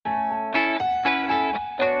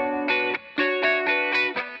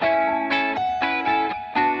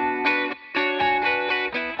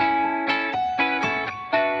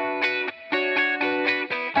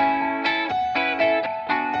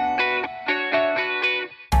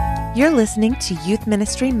You're listening to Youth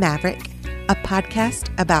Ministry Maverick, a podcast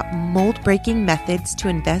about mold-breaking methods to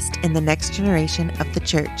invest in the next generation of the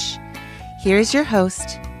church. Here's your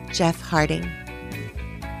host, Jeff Harding.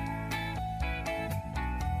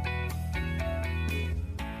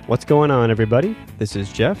 What's going on, everybody? This is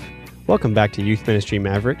Jeff. Welcome back to Youth Ministry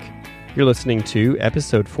Maverick. You're listening to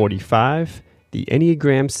episode 45, the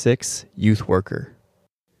Enneagram 6 Youth Worker.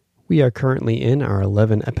 We are currently in our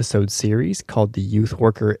 11-episode series called the Youth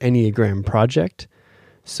Worker Enneagram Project.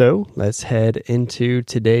 So let's head into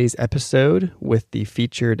today's episode with the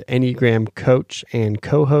featured Enneagram coach and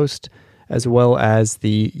co-host, as well as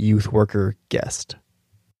the Youth Worker guest.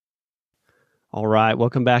 All right,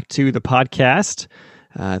 welcome back to the podcast.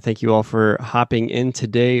 Thank you all for hopping in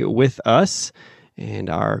today with us. And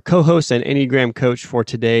our co-host and Enneagram coach for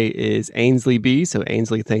today is Ainsley B. So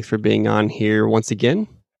Ainsley, thanks for being on here once again.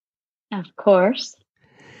 Of course.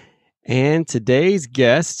 And today's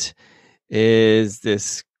guest is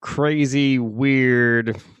this crazy,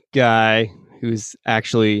 weird guy who's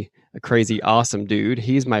actually a crazy, awesome dude.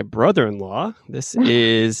 He's my brother-in-law. This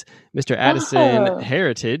is Mr. Addison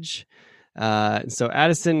Heritage. So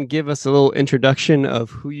Addison, give us a little introduction of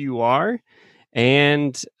who you are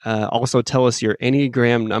and also tell us your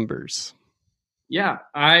Enneagram numbers. Yeah,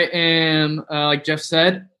 I am, like Jeff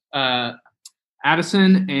said,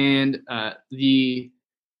 Addison, and the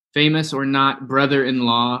famous or not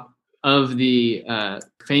brother-in-law of the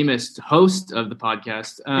famous host of the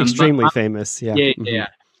podcast. Extremely famous, yeah. Yeah, yeah.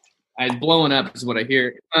 It's blowing up is what I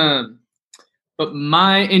hear. But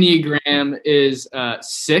my Enneagram is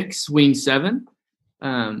 6, wing 7,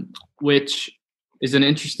 which is an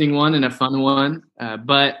interesting one and a fun one.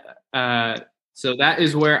 So that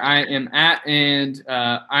is where I am at. And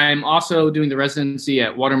I'm also doing the residency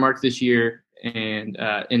at Watermark this year and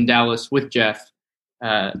in Dallas with Jeff,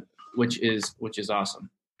 which is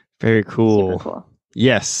awesome. Very cool. Super cool.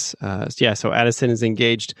 Yes. So Addison is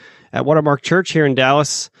engaged at Watermark Church here in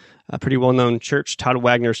Dallas, a pretty well-known church, Todd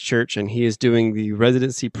Wagner's church, and he is doing the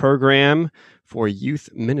residency program for youth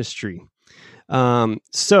ministry.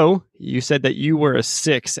 So you said that you were a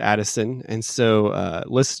 6, Addison, and so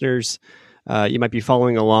listeners, you might be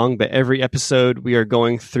following along, but every episode we are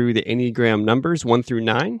going through the Enneagram numbers 1 through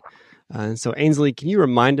 9. And so Ainsley, can you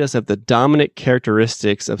remind us of the dominant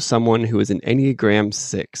characteristics of someone who is an Enneagram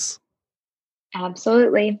 6?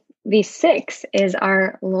 Absolutely. The 6 is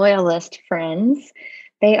our loyalist friends.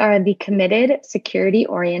 They are the committed,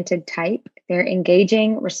 security-oriented type. They're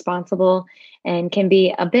engaging, responsible, and can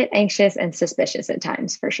be a bit anxious and suspicious at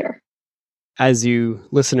times, for sure. As you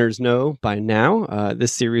listeners know by now,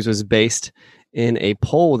 this series was based in a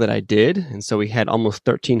poll that I did. And so we had almost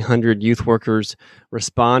 1,300 youth workers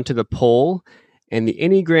respond to the poll. And the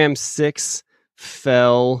Enneagram 6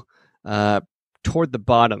 fell toward the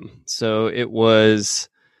bottom. So it was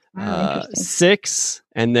 6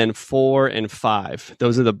 and then 4 and 5.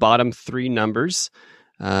 Those are the bottom 3 numbers.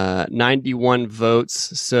 91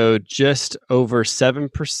 votes. So just over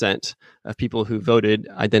 7% of people who voted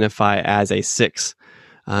identify as a 6.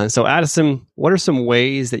 So Addison, what are some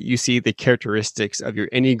ways that you see the characteristics of your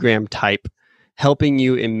Enneagram type helping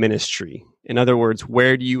you in ministry? In other words,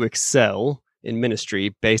 where do you excel in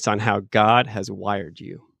ministry based on how God has wired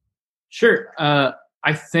you? Sure.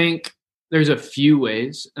 I think there's a few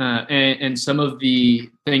ways, and some of the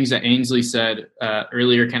things that Ainsley said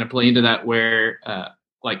earlier kind of play into that, where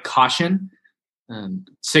like caution.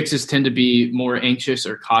 6s tend to be more anxious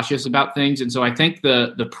or cautious about things, and so I think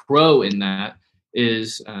the pro in that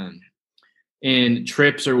is in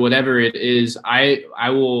trips or whatever it is, I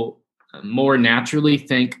will more naturally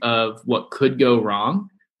think of what could go wrong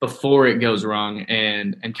before it goes wrong,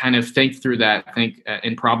 and kind of think through that,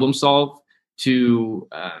 and problem solve to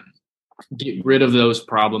get rid of those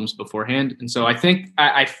problems beforehand. And so I think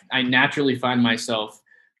I naturally find myself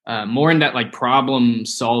more in that like problem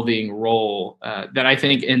solving role that I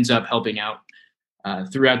think ends up helping out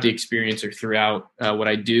throughout the experience or throughout what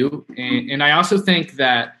I do. And I also think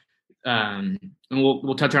that, and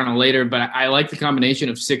we'll touch on it later, but I like the combination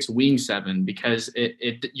of 6 wing 7 because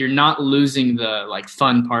you're not losing the like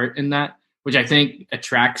fun part in that, which I think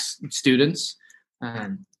attracts students.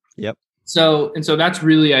 Yep. So that's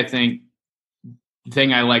really, I think, the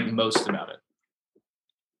thing I like most about it.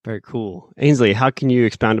 Very cool. Ainsley, how can you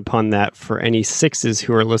expound upon that for any 6s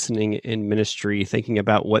who are listening in ministry, thinking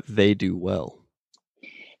about what they do well?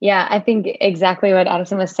 Yeah, I think exactly what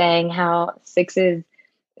Addison was saying, how 6s,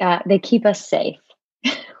 they keep us safe,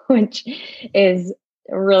 which is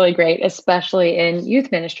really great, especially in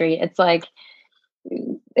youth ministry. It's like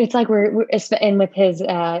we're and with his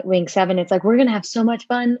wing 7, it's like we're going to have so much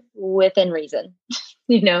fun within reason.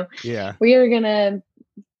 Yeah. We are going to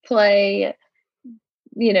play,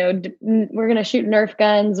 we're going to shoot Nerf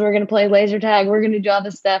guns. We're going to play laser tag. We're going to do all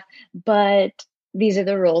this stuff. But these are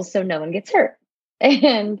the rules, so no one gets hurt.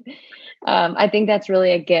 And I think that's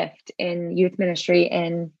really a gift in youth ministry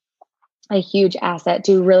and a huge asset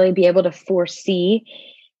to really be able to foresee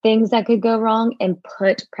things that could go wrong and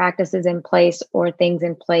put practices in place or things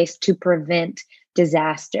in place to prevent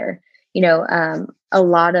disaster. A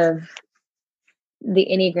lot of the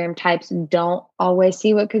Enneagram types don't always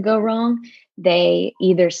see what could go wrong. They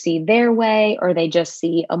either see their way or they just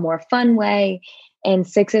see a more fun way. And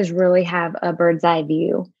sixes really have a bird's eye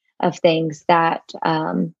view of things that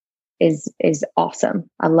is awesome.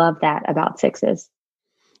 I love that about sixes.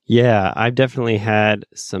 Yeah, I've definitely had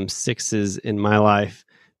some sixes in my life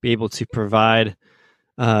be able to provide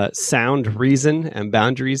sound reason and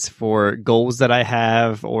boundaries for goals that I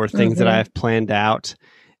have or things that I've planned out.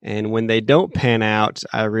 And when they don't pan out,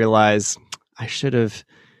 I realize I should have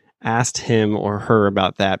asked him or her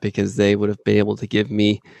about that because they would have been able to give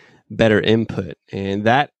me better input. And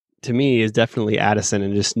that, to me, is definitely Addison,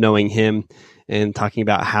 and just knowing him and talking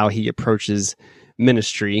about how he approaches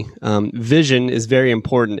ministry. Vision is very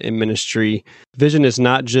important in ministry. Vision is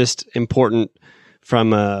not just important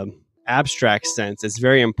from a abstract sense. It's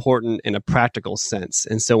very important in a practical sense.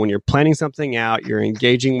 And so when you're planning something out, you're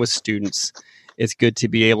engaging with students, it's good to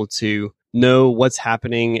be able to know what's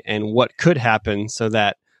happening and what could happen so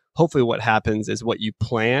that hopefully what happens is what you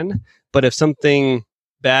plan. But if something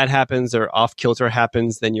bad happens or off kilter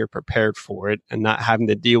happens, then you're prepared for it and not having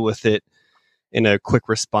to deal with it in a quick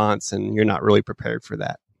response, and you're not really prepared for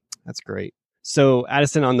that. That's great. So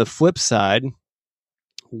Addison, on the flip side,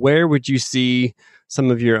 where would you see some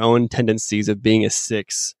of your own tendencies of being a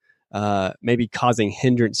six maybe causing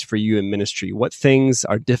hindrance for you in ministry? What things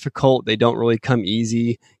are difficult? They don't really come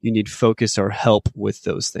easy. You need focus or help with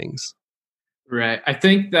those things. Right. I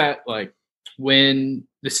think that when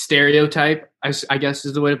the stereotype, I guess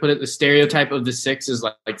is the way to put it, the stereotype of the six is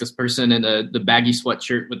like this person in the baggy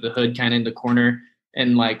sweatshirt with the hood kind of in the corner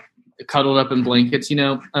and cuddled up in blankets,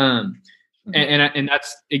 and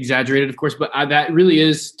that's exaggerated, of course, but that really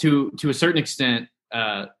is to a certain extent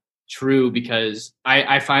true, because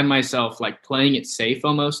I find myself playing it safe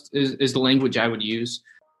almost is the language I would use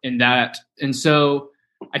in that. And so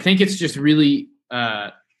I think it's just really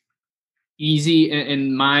easy.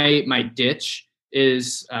 And my ditch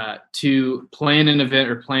is to plan an event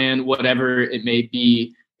or plan whatever it may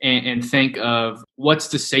be and think of what's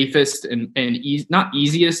the safest and not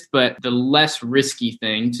easiest, but the less risky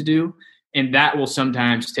thing to do. And that will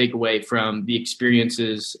sometimes take away from the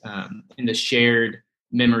experiences and the shared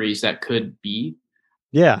memories that could be.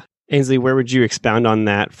 Yeah. Ainsley, where would you expound on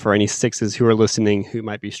that for any sixes who are listening who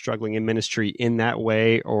might be struggling in ministry in that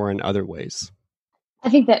way or in other ways? I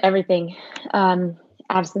think that everything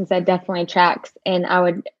Addison said definitely tracks. And I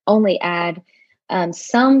would only add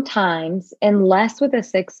sometimes, and less with a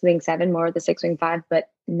 6 wing 7, more with a 6 wing 5, but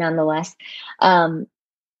nonetheless,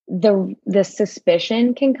 the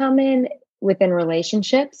suspicion can come in within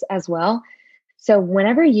relationships as well. So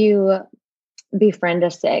whenever you befriend a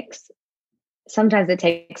 6, sometimes it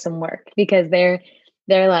takes some work because they're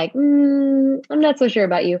like, I'm not so sure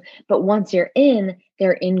about you. But once you're in,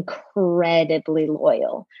 they're incredibly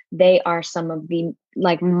loyal. They are some of the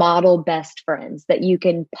model best friends that you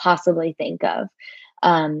can possibly think of.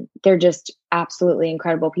 They're just absolutely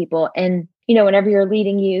incredible people. And, whenever you're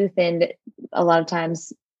leading youth, and a lot of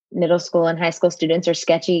times middle school and high school students are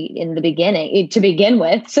sketchy in the beginning to begin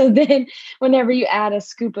with. So then whenever you add a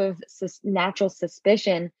scoop of natural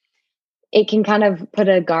suspicion, it can kind of put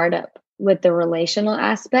a guard up with the relational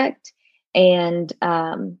aspect and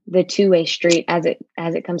the two-way street as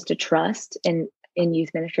it comes to trust in youth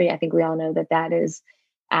ministry. I think we all know that is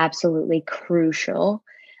absolutely crucial.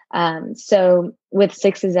 So with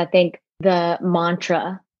 6s, I think the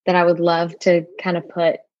mantra that I would love to kind of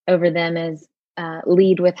put over them is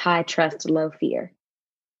lead with high trust, low fear.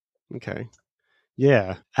 Okay.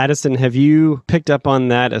 Yeah. Addison, have you picked up on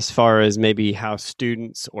that as far as maybe how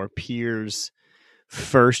students or peers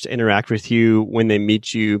first interact with you when they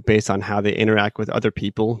meet you based on how they interact with other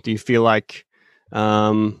people? Do you feel like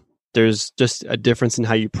there's just a difference in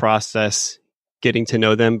how you process getting to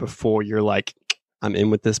know them before you're like, I'm in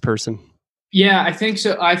with this person? Yeah, I think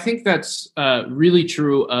so. I think that's really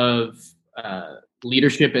true of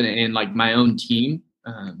leadership and my own team.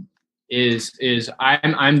 Is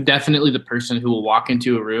I'm definitely the person who will walk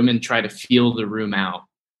into a room and try to feel the room out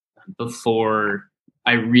before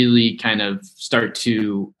I really kind of start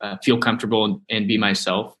to feel comfortable and be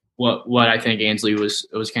myself. What I think Ainsley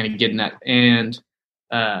was kind of getting at, and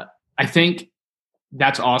I think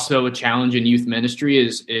that's also a challenge in youth ministry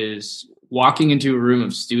is walking into a room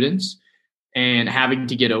of students and having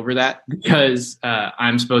to get over that because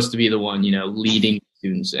I'm supposed to be the one, leading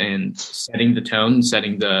students and setting the tone and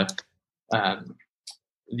setting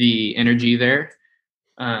the energy there.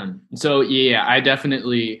 So yeah, I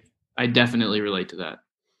definitely relate to that.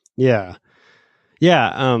 Yeah.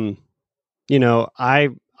 Yeah.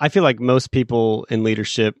 I feel like most people in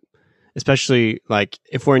leadership, especially like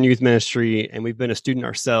if we're in youth ministry and we've been a student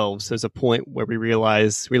ourselves, there's a point where we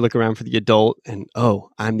realize we look around for the adult and, oh,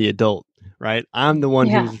 I'm the adult, right? I'm the one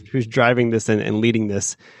who's driving this and leading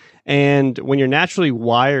this. And when you're naturally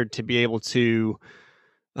wired to be able to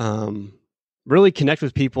really connect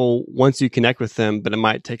with people once you connect with them, but it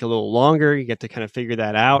might take a little longer. You get to kind of figure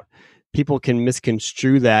that out. People can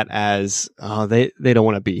misconstrue that as, oh, they don't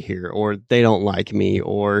want to be here, or they don't like me,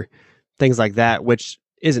 or things like that, which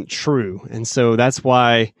isn't true. And so that's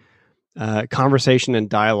why conversation and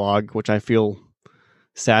dialogue, which I feel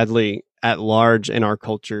sadly at large in our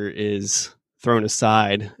culture is thrown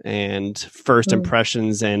aside, and first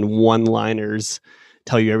impressions and one-liners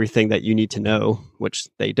tell you everything that you need to know, which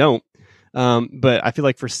they don't. But I feel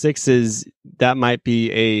like for sixes, that might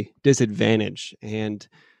be a disadvantage. And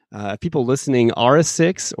if people listening are a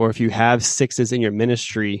six, or if you have sixes in your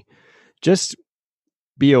ministry, just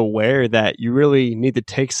be aware that you really need to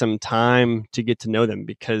take some time to get to know them,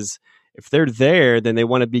 because if they're there, then they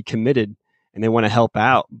want to be committed and they want to help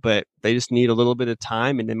out, but they just need a little bit of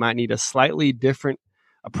time, and they might need a slightly different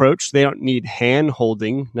approach. They don't need hand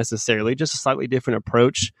holding necessarily, just a slightly different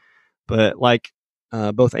approach. But like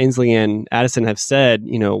both Ainsley and Addison have said,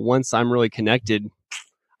 once I'm really connected,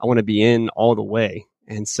 I want to be in all the way.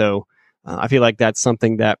 And so I feel like that's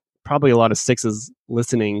something that probably a lot of sixes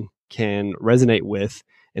listening can resonate with,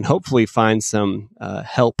 and hopefully find some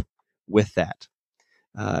help with that.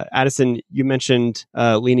 Addison, you mentioned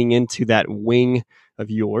leaning into that wing of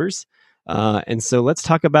yours. And so let's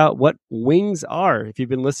talk about what wings are. If you've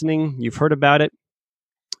been listening, you've heard about it.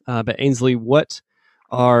 But Ainsley, what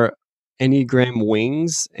are Enneagram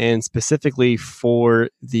wings? And specifically for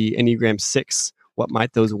the Enneagram 6, what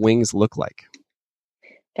might those wings look like?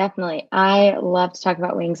 Definitely. I love to talk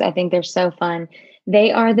about wings. I think they're so fun.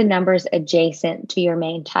 They are the numbers adjacent to your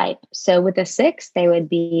main type. So with a 6, they would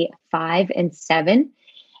be 5 and 7.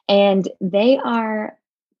 And they are,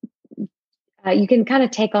 you can kind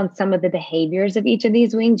of take on some of the behaviors of each of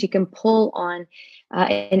these wings. You can pull on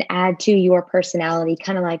and add to your personality,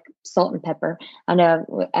 kind of like salt and pepper. I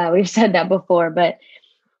know we've said that before, but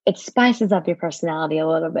it spices up your personality a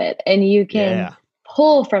little bit. And you can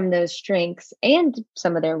pull from those strengths and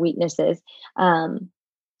some of their weaknesses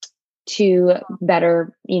to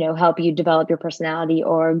better, help you develop your personality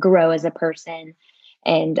or grow as a person.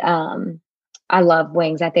 And I love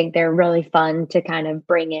wings. I think they're really fun to kind of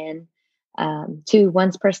bring in to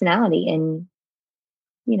one's personality and,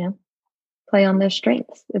 play on those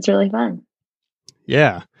strengths. It's really fun.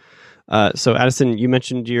 Yeah. So Addison, you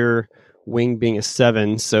mentioned your wing being a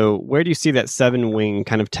 7. So where do you see that 7 wing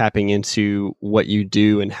kind of tapping into what you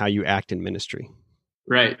do and how you act in ministry?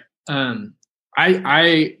 Right.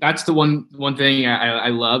 I that's the one thing I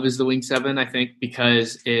love is the wing 7, I think,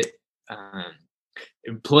 because it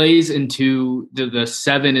plays into the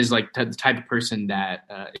 7 is like the type of person that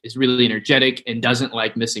is really energetic and doesn't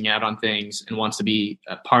like missing out on things and wants to be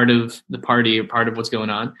a part of the party or part of what's going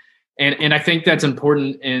on. And I think that's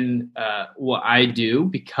important in what I do,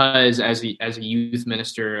 because as a youth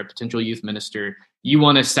minister, a potential youth minister, you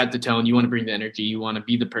want to set the tone, you want to bring the energy, you want to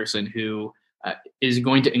be the person who is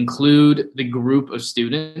going to include the group of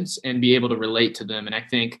students and be able to relate to them. And I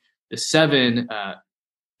think the 7,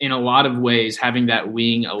 in a lot of ways, having that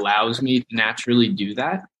wing allows me to naturally do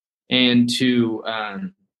that and to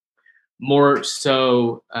more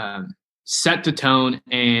so set the tone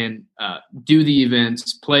and do the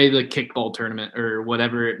events, play the kickball tournament or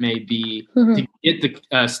whatever it may be to get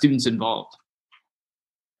the students involved.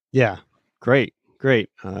 Yeah, great.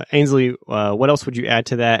 Ainsley, what else would you add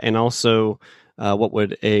to that? And also, what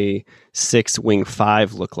would a 6 wing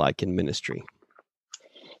 5 look like in ministry?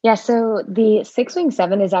 Yeah, so the 6 wing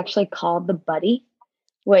 7 is actually called the buddy,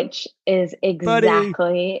 which is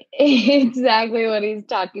exactly what he's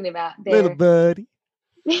talking about. Little buddy.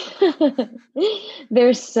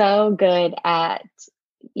 They're so good at,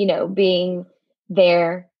 being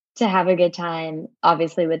there to have a good time,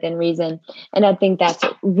 obviously within reason. And I think that's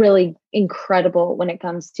really incredible when it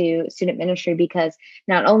comes to student ministry, because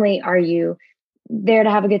not only are you there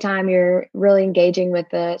to have a good time, you're really engaging with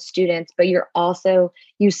the students, but you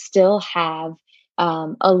still have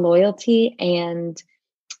a loyalty and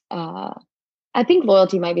I think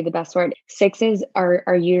loyalty might be the best word. Sixes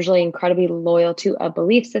are usually incredibly loyal to a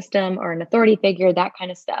belief system or an authority figure, that kind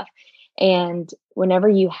of stuff. And whenever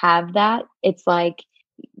you have that, it's like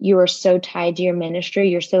you are so tied to your ministry,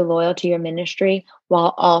 you're so loyal to your ministry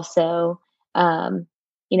while also,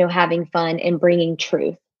 having fun and bringing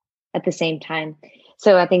truth at the same time.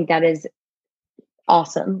 So I think that is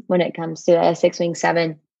awesome when it comes to a 6-wing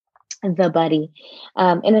 7, the buddy.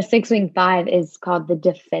 And a 6-wing 5 is called the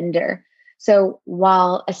defender. So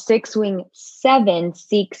while a 6-wing 7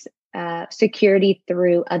 seeks security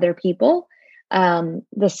through other people, the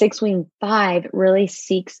 6-wing 5 really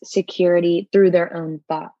seeks security through their own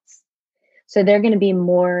thoughts. So they're going to be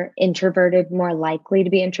more introverted, more likely to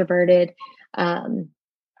be introverted.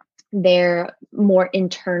 They're more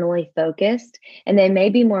internally focused, and they may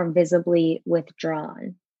be more visibly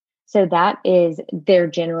withdrawn. So that is their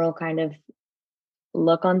general kind of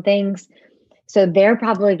look on things. So they're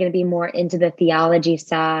probably going to be more into the theology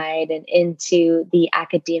side and into the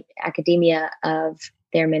academia of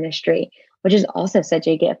their ministry, which is also such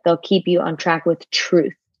a gift. They'll keep you on track with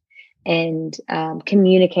truth and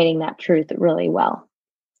communicating that truth really well.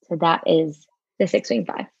 So that is the 6-wing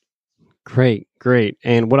 5. Great.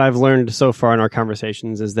 And what I've learned so far in our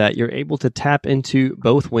conversations is that you're able to tap into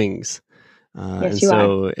both wings. Yes, and you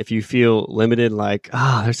so are. if you feel limited, like,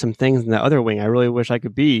 there's some things in that other wing I really wish I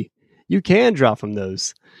could be, you can draw from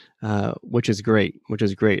those, which is great.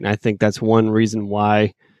 And I think that's one reason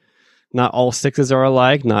why not all 6s are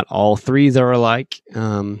alike, not all 3s are alike,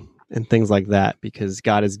 and things like that, because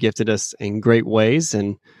God has gifted us in great ways.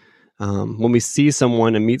 And when we see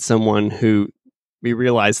someone and meet someone who we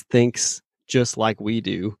realize thinks just like we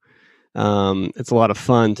do, it's a lot of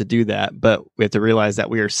fun to do that, but we have to realize that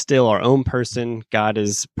we are still our own person. God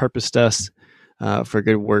has purposed us for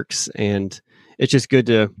good works, and it's just good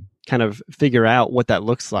to kind of figure out what that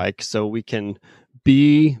looks like so we can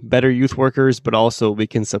be better youth workers, but also we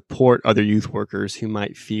can support other youth workers who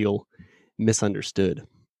might feel misunderstood.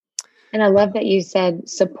 And I love that you said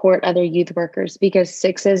support other youth workers, because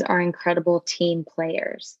 6s are incredible team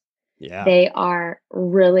players. Yeah. They are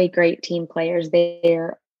really great team players.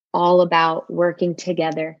 They're all about working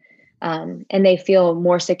together, and they feel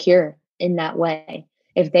more secure in that way.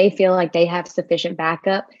 If they feel like they have sufficient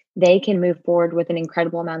backup, they can move forward with an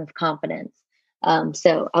incredible amount of confidence.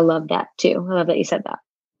 So I love that too. I love that you said that.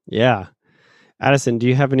 Yeah. Addison, do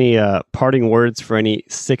you have any parting words for any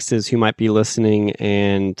 6s who might be listening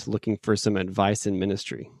and looking for some advice in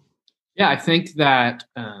ministry? Yeah, I think that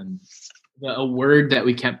a word that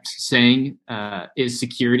we kept saying is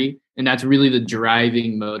security. And that's really the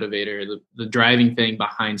driving motivator, the driving thing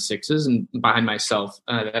behind 6s and behind myself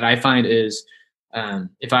that I find is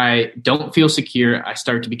if I don't feel secure, I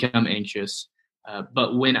start to become anxious.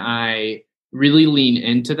 But when I really lean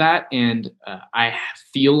into that and I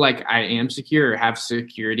feel like I am secure or have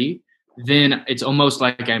security, then it's almost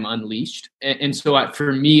like I'm unleashed. And so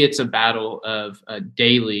for me, it's a battle of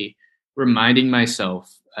daily reminding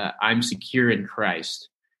myself I'm secure in Christ.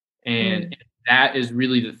 And that is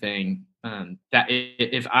really the thing that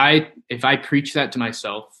if I preach that to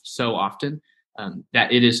myself so often,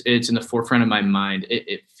 that it's in the forefront of my mind.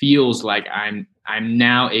 It feels like I'm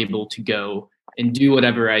now able to go and do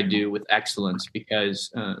whatever I do with excellence because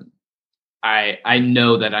I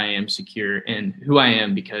know that I am secure in who I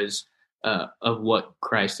am because of what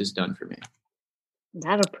Christ has done for me.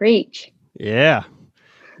 That'll preach. Yeah,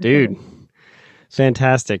 dude.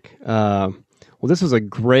 Fantastic. Well, this was a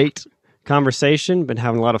great conversation. Been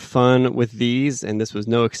having a lot of fun with these, and this was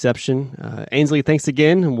no exception. Ainsley, thanks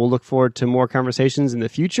again, and we'll look forward to more conversations in the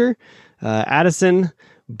future. Addison,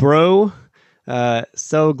 bro,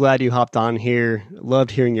 so glad you hopped on here.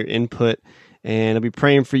 Loved hearing your input, and I'll be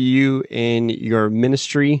praying for you in your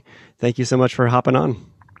ministry. Thank you so much for hopping on.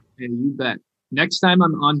 Yeah, you bet. Next time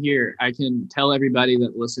I'm on here, I can tell everybody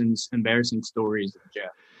that listens embarrassing stories of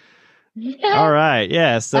Jeff. All right.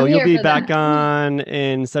 Yeah. So you'll be back that. on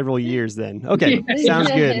in several years then. Okay.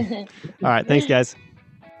 Sounds good. All right. Thanks, guys.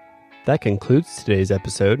 That concludes today's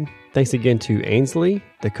episode. Thanks again to Ainsley,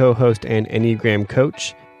 the co-host and Enneagram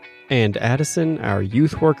coach, and Addison, our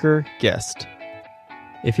youth worker guest.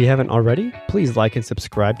 If you haven't already, please like and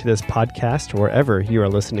subscribe to this podcast wherever you are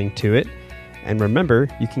listening to it. And remember,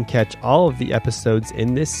 you can catch all of the episodes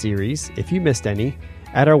in this series, if you missed any,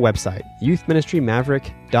 at our website,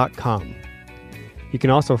 youthministrymaverick.com. You can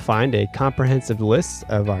also find a comprehensive list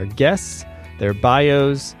of our guests, their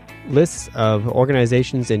bios, lists of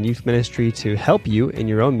organizations in youth ministry to help you in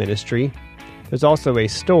your own ministry. There's also a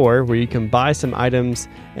store where you can buy some items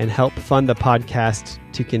and help fund the podcast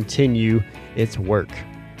to continue its work.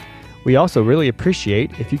 We also really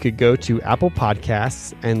appreciate if you could go to Apple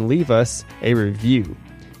Podcasts and leave us a review.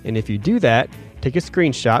 And if you do that, take a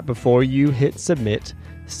screenshot before you hit submit,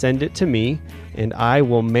 send it to me, and I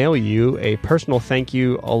will mail you a personal thank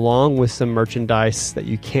you along with some merchandise that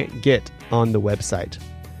you can't get on the website.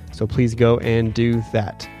 So please go and do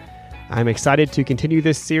that. I'm excited to continue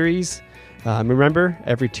this series. Remember,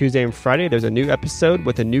 every Tuesday and Friday, there's a new episode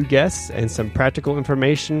with a new guest and some practical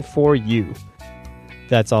information for you.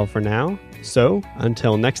 That's all for now. So,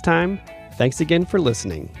 until next time, thanks again for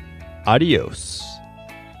listening. Adios.